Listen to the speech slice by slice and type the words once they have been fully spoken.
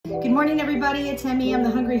Good morning, everybody. It's Emmy. I'm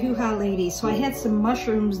the Hungry Hoo-Ha Lady. So I had some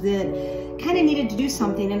mushrooms that kind of needed to do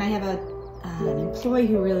something, and I have an employee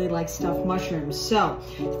who really likes stuffed mushrooms. So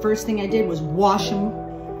the first thing I did was wash them.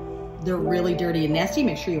 They're really dirty and nasty.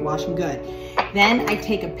 Make sure you wash them good. Then I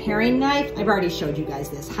take a paring knife. I've already showed you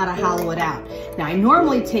guys this, how to hollow it out. Now I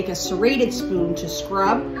normally take a serrated spoon to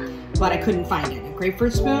scrub, but I couldn't find it. A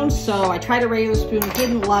grapefruit spoon, so I tried a regular spoon,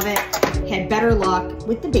 didn't love it, had better luck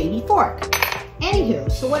with the baby fork.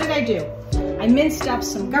 Anywho, so what did I do? I minced up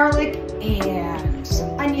some garlic and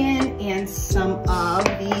some onion and some of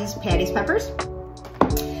these Patty's peppers.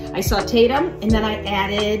 I sauteed them, and then I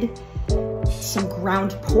added some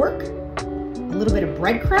ground pork, a little bit of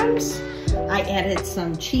breadcrumbs. I added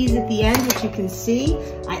some cheese at the end, which you can see.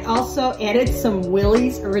 I also added some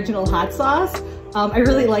Willie's original hot sauce. I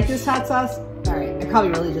really like this hot sauce. All right, I probably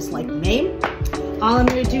really just like the name. All I'm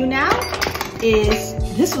gonna do now is,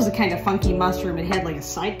 this was a kind of funky mushroom. It had like a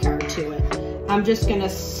sidecar to it. I'm just gonna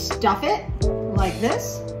stuff it like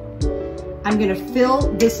this. I'm gonna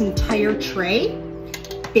fill this entire tray,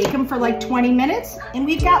 bake them for like 20 minutes, and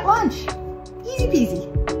we've got lunch. Easy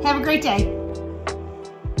peasy. Have a great day.